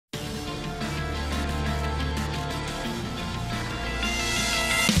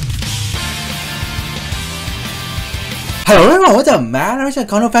Hello everyone, what's up man? I was at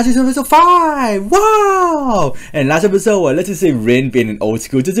Carnival Phantasm episode 5! Wow! And last episode, let's just say Rin being an old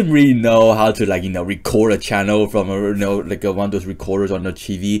school doesn't really know how to record a channel from one of those recorders on the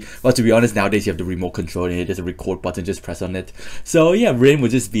TV. But to be honest, nowadays you have the remote control and there's a record button, just press on it. So yeah, Rin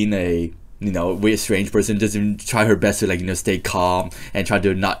was just being a weird strange person, doesn't try her best to stay calm and try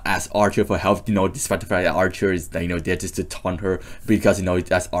to not ask Archer for help, despite the fact that Archer is there just to taunt her because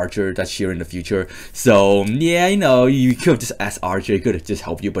that's Archer that's here in the future. So yeah, you could have just asked Archer, he could have just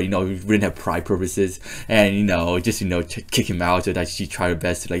helped you, but we didn't have pride purposes and kick him out so that she tried her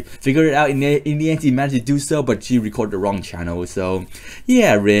best to figure it out. In the end she managed to do so, but she recorded the wrong channel. So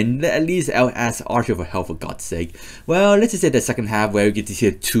yeah, Rin, at least I'll ask Archer for help, for God's sake. Well, let's just say the second half where we get to see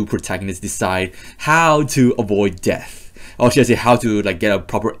two protagonists decide how to avoid death, or should I say how to get a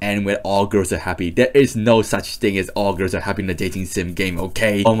proper end where all girls are happy. There is no such thing as all girls are happy in a dating sim game,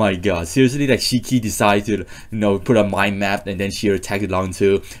 okay? Oh my god, seriously, Shiki decides to put a mind map and then she tagged along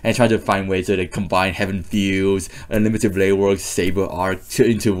too and try to find ways to combine Heaven Fuse, Unlimited Blade Works, Saber Arc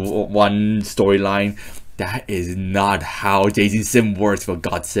into one storyline. That is not how dating sim works, for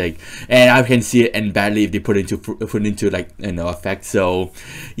God's sake, and I can see it end badly if they put into effect. So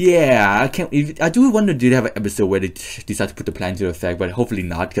yeah, I do wonder, do they have an episode where they decide to put the plan into effect, but hopefully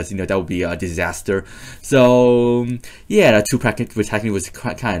not, because that would be a disaster. So yeah, that two protagonists was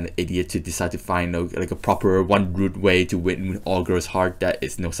kind of idiot to decide to find a proper one route way to win all girls' heart. That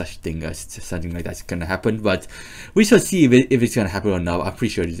is no such thing as something like that's gonna happen, but we shall see if it's gonna happen or not. I'm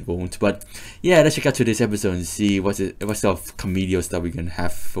pretty sure it won't, but yeah, let's check out today's episode and see what sort of comedial stuff we're gonna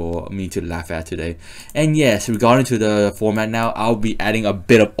have for me to laugh at today. And yes, regarding to the format now, I'll be adding a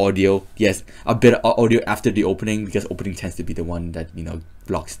bit of audio. Yes, a bit of audio after the opening, because opening tends to be the one that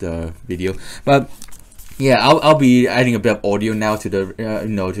blocks the video. But yeah, I'll be adding a bit of audio now to the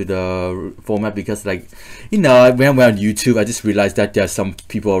to the format, because when I went on YouTube, I just realized that there are some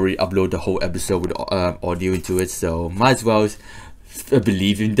people already upload the whole episode with audio into it, so might as well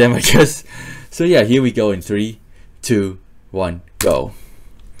believe in them, I guess. So yeah, here we go in 3, 2, 1, go.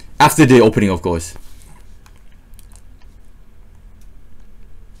 After the opening, of course.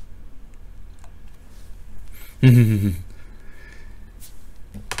 To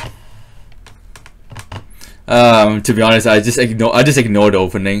be honest, I just ignore the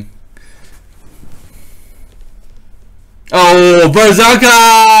opening. Oh, BERSERKER!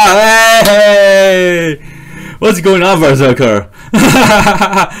 Hey! What's going on, BERSERKER?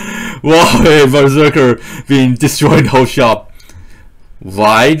 Wow, hey, BERSERKER being destroying the whole shop.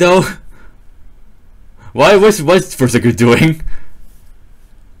 Why though? What's BERSERKER doing?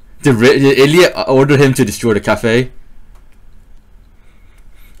 Did Ilya order him to destroy the cafe?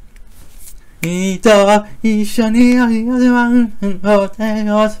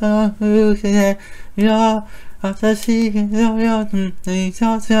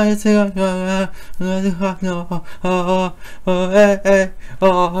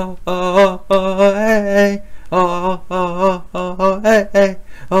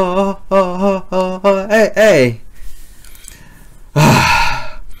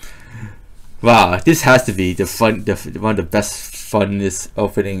 Wow, this has to be one of the best, funnest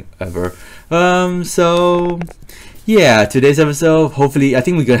opening ever. So yeah, today's episode, hopefully, I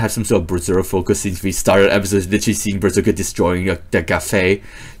think we're gonna have some sort of Berserker focus, since we started episodes literally seeing Berserker destroying the cafe.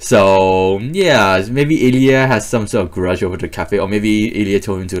 So yeah, maybe Ilya has some sort of grudge over the cafe, or maybe Ilya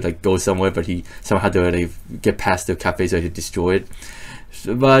told him to go somewhere, but he somehow had to get past the cafe so he could destroy it.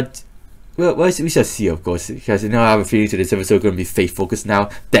 So, but well, we shall see, of course, because I have a feeling today's episode is going to be fate focused now.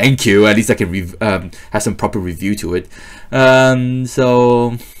 Thank you, at least I can have some proper review to it.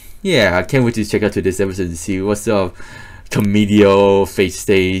 So yeah, I can't wait to check out today's episode and see what sort of comedial Fate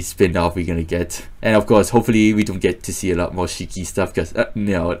Stay spin-off we're gonna get. And of course, hopefully we don't get to see a lot more Shiki stuff, because I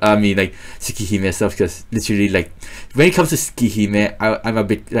mean Tsukihime stuff, because literally when it comes to Tsukihime, I'm a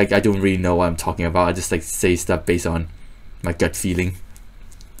bit I don't really know what I'm talking about. I just say stuff based on my gut feeling.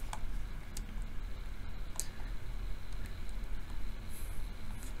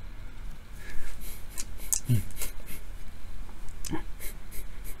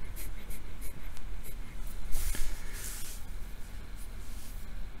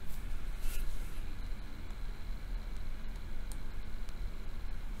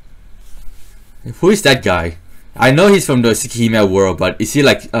 Who is that guy? I know he's from the Tsukihime world, but is he a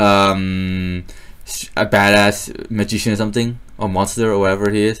badass magician or something? Or monster or whatever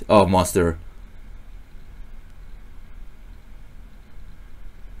he is? Oh, monster.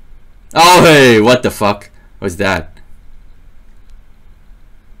 Oh, hey, what the fuck was that?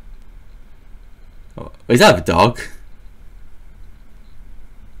 Oh, is that a dog?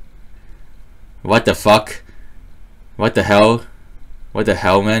 What the fuck? What the hell? What the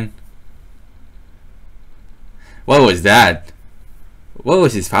hell, man? What was that? What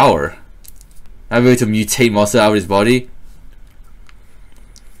was his power? I'm able to mutate monster out of his body?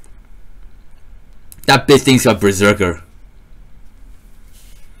 That big thing's got Berserker.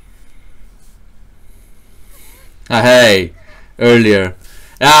 Ah, hey, earlier.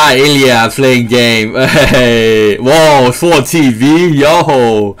 Ah, Ilya playing game. Hey, whoa, 4 TV,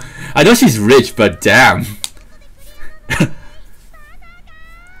 yo. I know she's rich, but damn.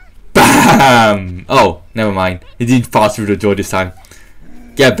 Bam! Oh, never mind. He didn't pass through the door this time.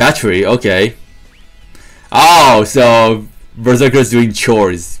 Get battery, okay. Oh, so Berserker's doing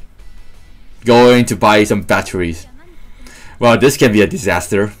chores. Going to buy some batteries. Well, this can be a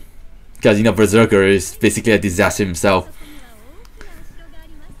disaster. Because, you know, Berserker is basically a disaster himself.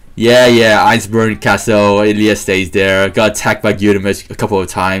 Yeah, Iceburn Castle, Ilya stays there. Got attacked by Gilgamesh a couple of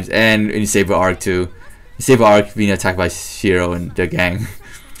times. And in Saber Arc too. Saber Arc being attacked by Shiro and the gang.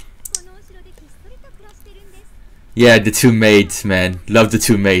 Yeah, the 2 maids, man. Love the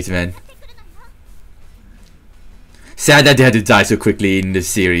 2 maids, man. Sad that they had to die so quickly in the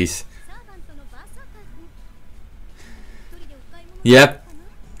series. Yep.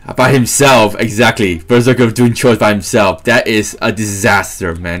 By himself, exactly. Berserker doing chores by himself. That is a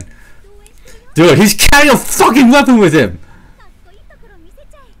disaster, man. Dude, he's carrying a fucking weapon with him.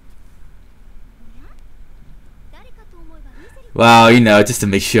 Well, you know, just to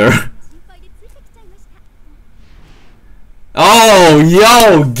make sure. Oh,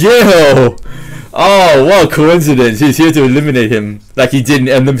 yo, Gil! Oh, what a coincidence. He's here to eliminate him, like he did in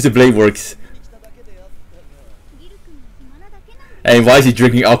Unlimited Blade Works. And why is he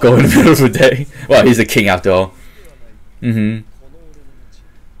drinking alcohol in the middle of the day? Well, he's a king after all. Oh,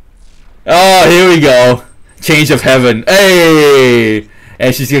 here we go. Change of heaven. Hey!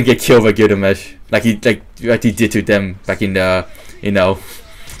 And she's gonna get killed by Gilgamesh. Like he did to them back in the, you know.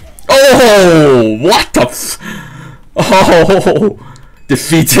 Oh! What the f- Oh!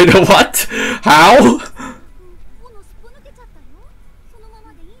 Defeated what? How?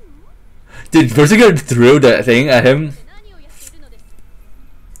 Did Berserker throw that thing at him?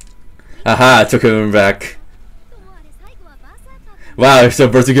 Aha, took him back. Wow, so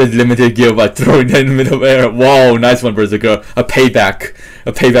Berserker limited Gil by throwing that in the middle of air. Whoa, nice one, Berserker. A payback.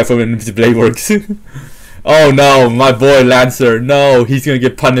 A payback from Unlimited Blade Works. Oh no, my boy Lancer. No, he's gonna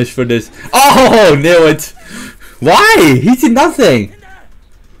get punished for this. Oh, knew it. Why? He did nothing.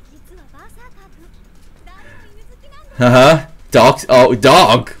 Dogs. Oh,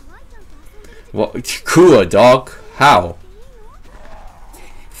 dog. What? Cool, dog. How?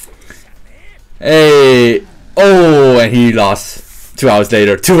 Hey. Oh, and he lost. 2 hours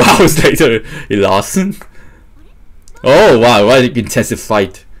later. 2 hours later, he lost. Oh wow, what an intensive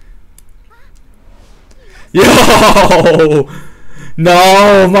fight. Yo!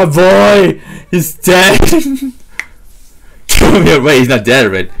 No, my boy! He's dead! Kill me already, he's not dead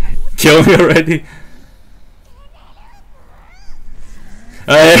already. Kill me already.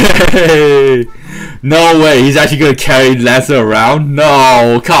 Hey! No way, he's actually gonna carry Lancer around?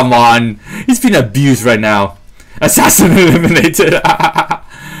 No, come on. He's being abused right now. Assassin eliminated.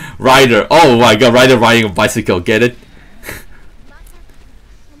 Rider. Oh my god, Rider riding a bicycle, get it?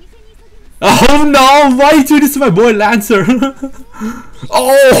 Oh no, why are you doing this to my boy Lancer?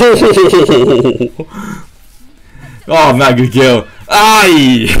 Oh! Oh man, good kill.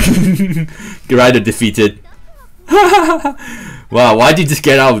 Aye! Rider defeated. Wow, why did you just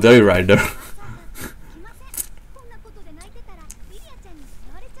get out of there, Rider?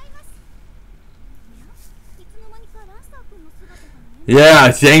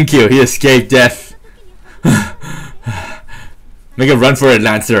 Yeah, thank you. He escaped death. Make a run for it,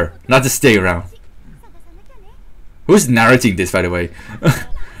 Lancer. Not to stay around. Who's narrating this, by the way?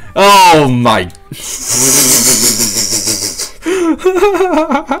 Oh my.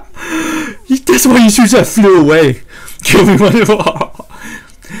 That's why you should have flew away. Kill me one.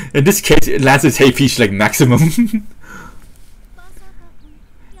 In this case, Lancer's HP is like maximum.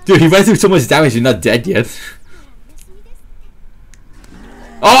 Dude, he went through so much damage, he's not dead yet.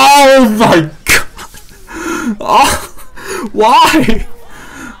 Oh my god! Oh, why?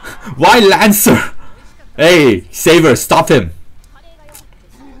 Why Lancer? Hey, Saber, stop him!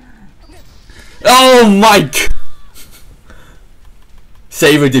 Oh my god!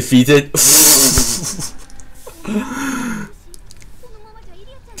 Saber defeated.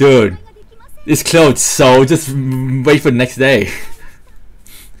 Dude, it's closed, so just wait for the next day.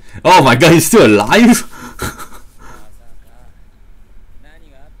 Oh my god, he's still alive?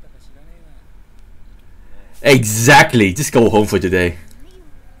 Exactly, just go home for today.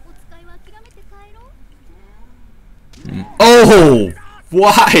 Oh!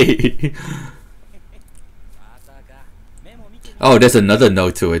 Why? Oh, there's another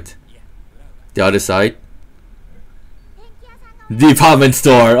note to it. The other side. Department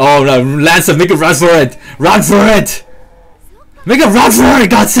store. Oh no, Lancer, make a run for it! Run for it! Make a run for it,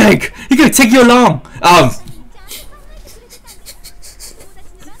 God's sake! He could take you along!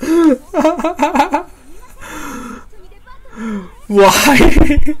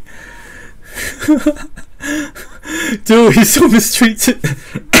 Why? Dude, he's so mistreated.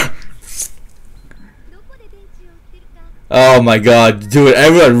 Oh my god, dude,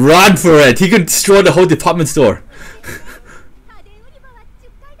 everyone run for it! He could destroy the whole department store.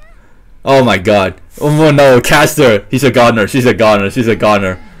 Oh my god. Oh no, Caster! He's a goner, she's a goner, she's a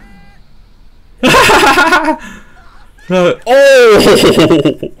goner.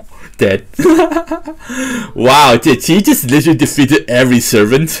 Oh! Dead. Wow, did he just literally defeated every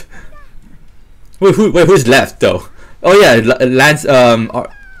servant? Wait, who's left though? Oh yeah, Lance, oh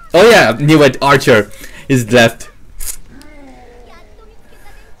yeah, new Archer is left.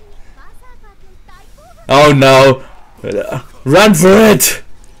 Oh no! Run for it!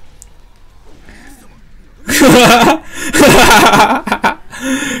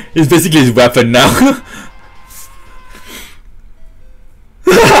 It's basically his weapon now.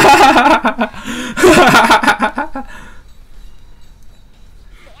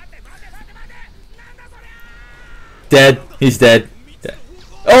 Dead. He's dead.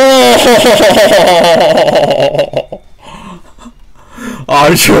 Oh!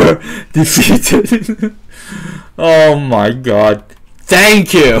 Archer defeated. Oh my god.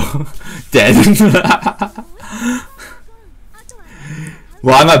 Thank you. Dead.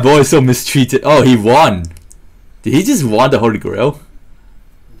 Why my boy is so mistreated? Oh, he won. Did he just won the Holy Grail?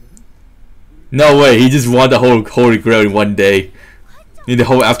 No way, he just won the whole Holy Grail in one day. In the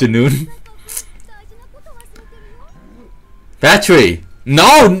whole afternoon. Battery!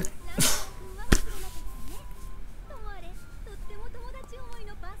 No!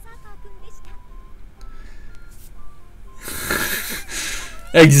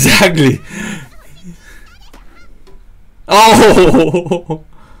 Exactly. Oh!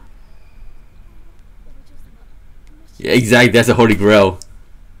 Yeah, exactly, that's a Holy Grail.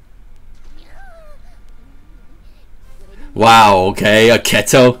 Wow, okay, a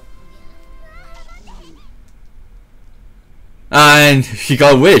Keto. And she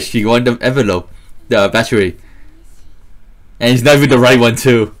got a wish, she won the envelope, the battery. And it's not even the right one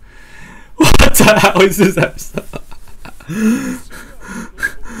too. What the hell is this episode?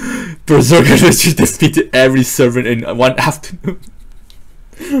 Berserker literally defeated every servant in one afternoon.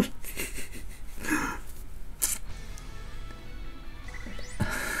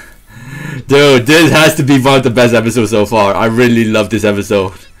 Dude, this has to be one of the best episodes so far. I really love this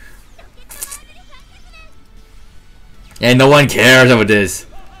episode. And no one cares about this.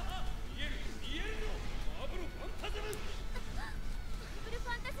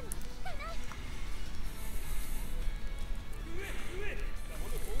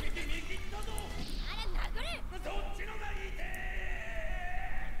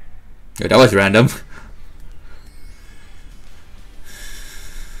 Yo, that was random.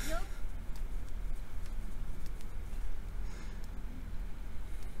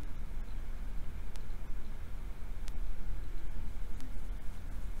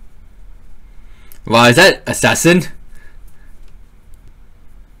 Wow, is that Assassin?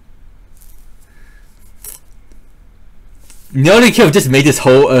 You know, they could have just made this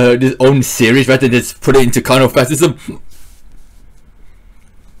whole this own series rather than just put it into Carnival Phantasm.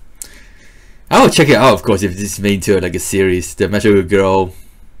 I would check it out, of course, if this is made into like a series, the Magical Girl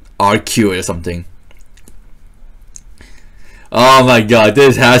RQ or something. Oh my god,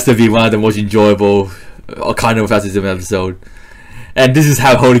 this has to be one of the most enjoyable Carnival Phantasm episode. And this is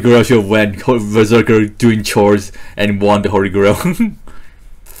how Holy Grail should win. Berserker doing chores and won the Holy Grail.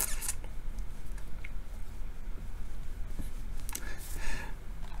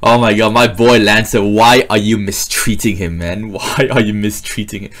 Oh my god, my boy Lancer, why are you mistreating him, man? Why are you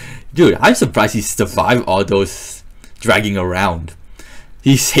mistreating him? Dude, I'm surprised he survived all those dragging around.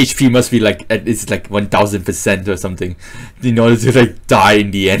 His HP must be like, it's like 1000% or something in order to like die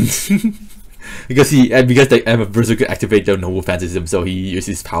in the end. Because the Berserker activate the Noble Phantasm, so he uses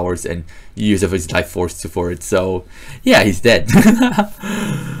his powers and uses his life force for it. So yeah, he's dead.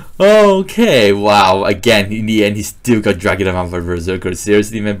 Okay, wow. Again, in the end, he still got dragged around by Berserker.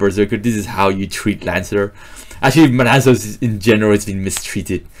 Seriously, man, Berserker, this is how you treat Lancer. Actually, Lancer in general has been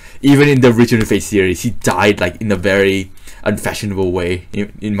mistreated. Even in the original Fate series, he died like in a very unfashionable way,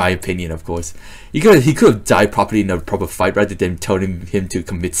 in my opinion, of course. He could have died properly in a proper fight rather than telling him to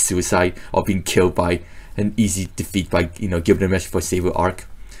commit suicide or being killed by an easy defeat by Gilgamesh for Saber Arc.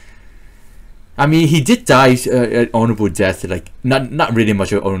 I mean, he did die an honorable death, like not really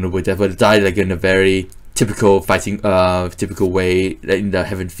much of an honorable death, but died like in a very typical fighting typical way in the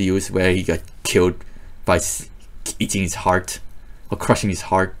Heaven Fields, where he got killed by eating his heart or crushing his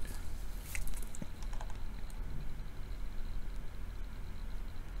heart.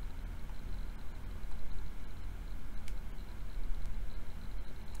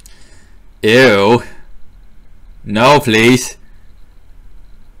 Ew. No, please.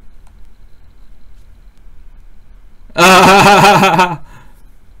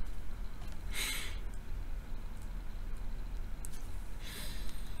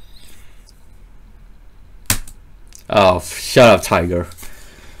 Oh, shut up, Tiger.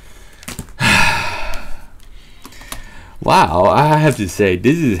 Wow, I have to say,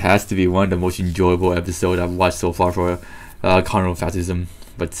 this has to be one of the most enjoyable episodes I've watched so far for Carnival Phantasm.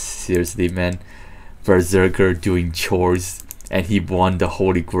 But seriously, man, Berserker doing chores, and he won the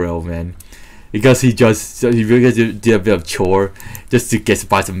Holy Grail, man. Because he really did a bit of chore just to get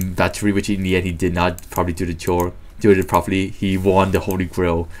by some battery, which in the end he did not probably do it properly. He won the Holy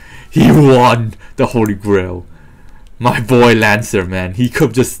Grail. He won the Holy Grail. My boy Lancer, man. He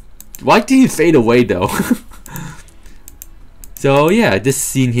could just... Why did he fade away though? So yeah, this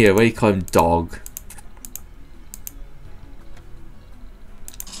scene here, where you call him Dog.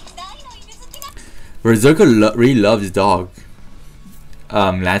 Berserker really loves his dog.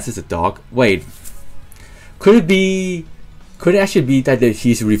 Lance is a dog. Wait, could it actually be that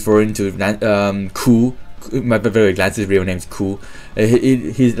he's referring to Ku? My very Lance's real name is Ku.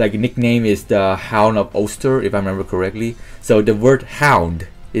 His like nickname is the Hound of Ulster, if I remember correctly. So the word hound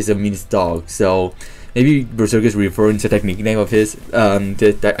means dog. So maybe Berserker is referring to that nickname of his,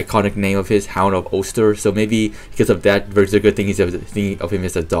 that iconic name of his, Hound of Ulster. So maybe because of that, Berserker thinking of him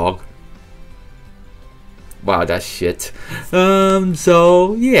as a dog. Wow, that's shit.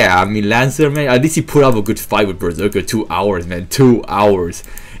 So yeah, I mean, Lancer, man, at least he put up a good fight with Berserker. 2 hours, man, 2 hours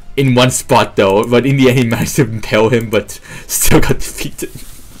in one spot though. But in the end, he managed to impale him, but still got defeated.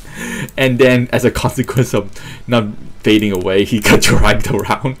 And then, as a consequence of not fading away, he got dragged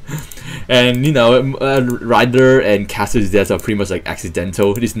around. And you know, Rider and Caster's deaths are pretty much like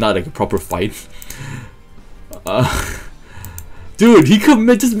accidental. It's not like a proper fight. Dude, he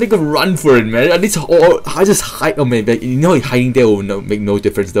could just make a run for it, man. At least, or I just hide. Oh man, you know, hiding there will make no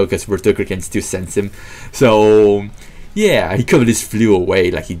difference though, because Berserker can still sense him. So, yeah, he could have just flew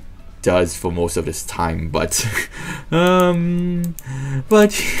away like he does for most of this time. But, oh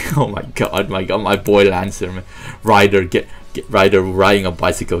my god, my boy Lancer, man. Rider, get Rider riding a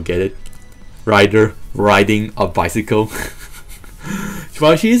bicycle. Get it? Rider riding a bicycle.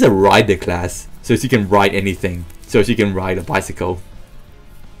 Well, she is a rider class, so she can ride anything. So she can ride a bicycle.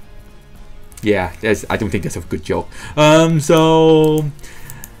 Yeah, I don't think that's a good joke. So,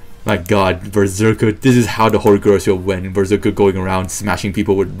 my god, Berserker. This is how the Holy Grail should win. Berserker going around smashing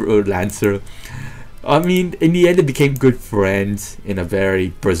people with Lancer. I mean, in the end, they became good friends in a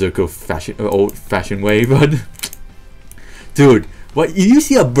very Berserker old-fashioned way. But, dude, what you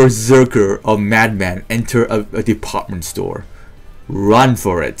see a Berserker or Madman enter a department store? Run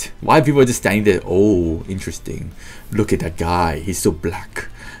for it. Why are people just standing there? Oh, interesting. Look at that guy. He's so black.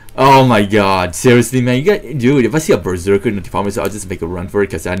 Oh my god. Seriously, man. Dude, if I see a Berserker in the department store, I'll just make a run for it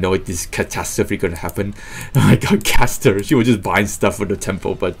because I know this catastrophe gonna happen. Oh my god, Caster. She was just buying stuff for the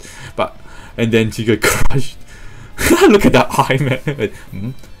temple, and then she got crushed. Look at that eye,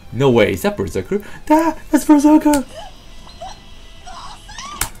 man. No way. Is that Berserker? That's Berserker.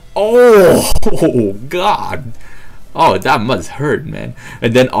 Oh god. Oh, that must hurt, man.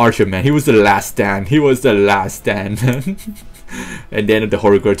 And then Archer, man, he was the last stand. Man. And then the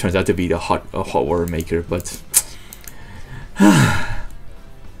Holy Grail turns out to be the hot water maker, but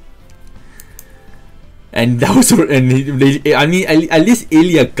and that was, I mean, at least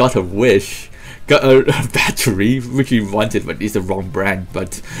Ilya got a wish, got a battery which he wanted, but it's the wrong brand.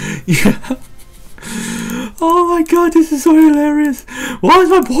 But yeah. Oh my god, this is so hilarious. Why is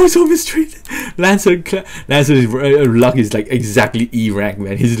my boy so mistreated? Lancer's luck is like exactly E rank,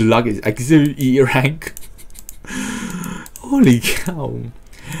 man. His luck is exactly E rank. Holy cow.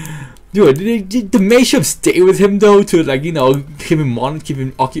 Dude, the mage should stay with him though, to like, you know, keep him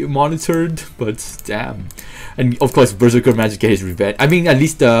monitored, but damn. And of course Berserker managed to get his revenge. I mean, at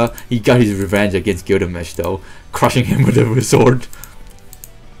least he got his revenge against Gilgamesh though, crushing him with a sword.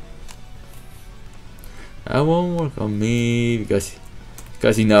 That won't work on me because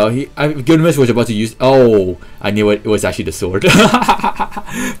you know Gilgamesh was about to use. Oh, I knew it was actually the sword.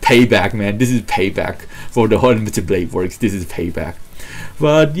 Payback, man. This is payback for the whole Unlimited Blade works. This is payback.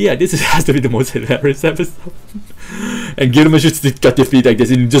 But yeah, this has to be the most hilarious episode. And Gilgamesh just got defeated like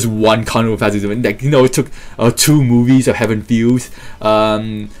this in just one Carnival Phantasm. And like, you know, it took 2 movies of Heaven Feels,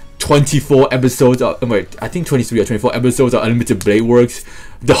 24 episodes of, wait, I think 23 or 24 episodes of Unlimited Blade Works,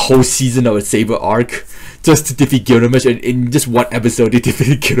 the whole season of a Saber arc, just to defeat Gilgamesh. And in just one episode, they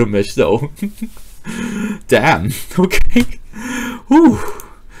defeated Gilgamesh. So, damn. Okay. Whew.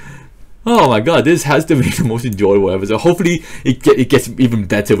 Oh my god, this has to be the most enjoyable episode. Hopefully it gets even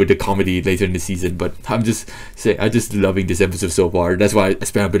better with the comedy later in the season, but I'm just loving this episode so far. That's why I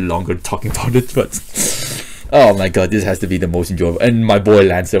spent a bit longer talking about it, but oh my god, this has to be the most enjoyable. And my boy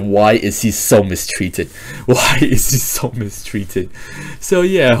Lancer, why is he so mistreated? Why is he so mistreated? So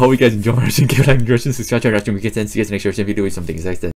yeah, I hope you guys enjoy watching. Give a like, subscribe, we can see you guys next reaction video with something exciting.